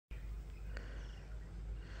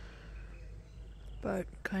boat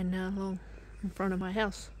going now along in front of my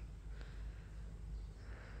house.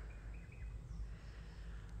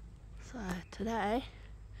 So today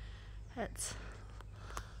it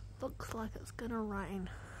looks like it's gonna rain,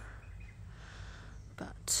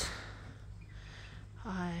 but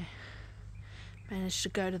I managed to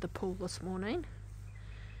go to the pool this morning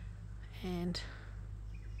and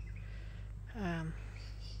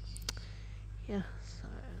yeah, so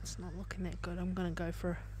it's not looking that good. I'm gonna go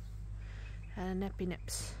for a nappy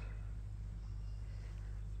naps.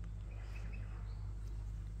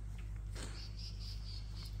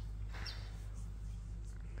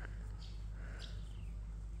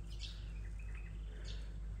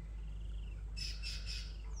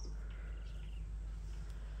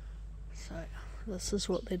 So this is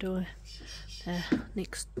what they're doing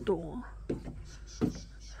next door.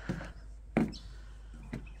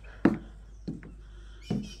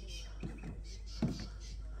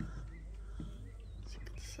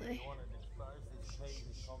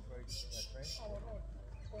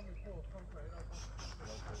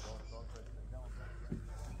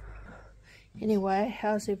 Anyway,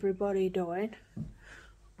 how's everybody doing?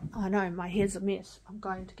 I know my hair's a mess. I'm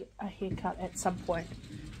going to get a haircut at some point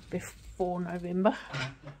before November.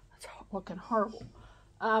 It's looking horrible.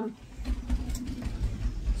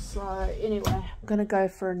 So anyway, I'm gonna go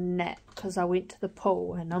for a nap because I went to the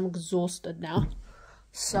pool and I'm exhausted now.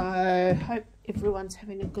 So hope everyone's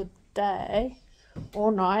having a good day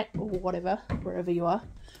or night or whatever, wherever you are.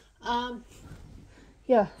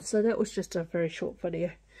 Yeah, so that was just a very short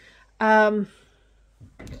video.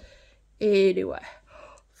 Anyway,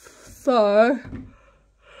 so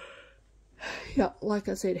yeah, like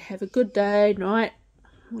I said, have a good day, night,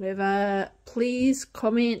 whatever. Please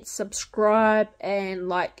comment, subscribe, and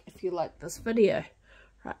like if you like this video.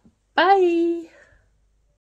 Right, bye.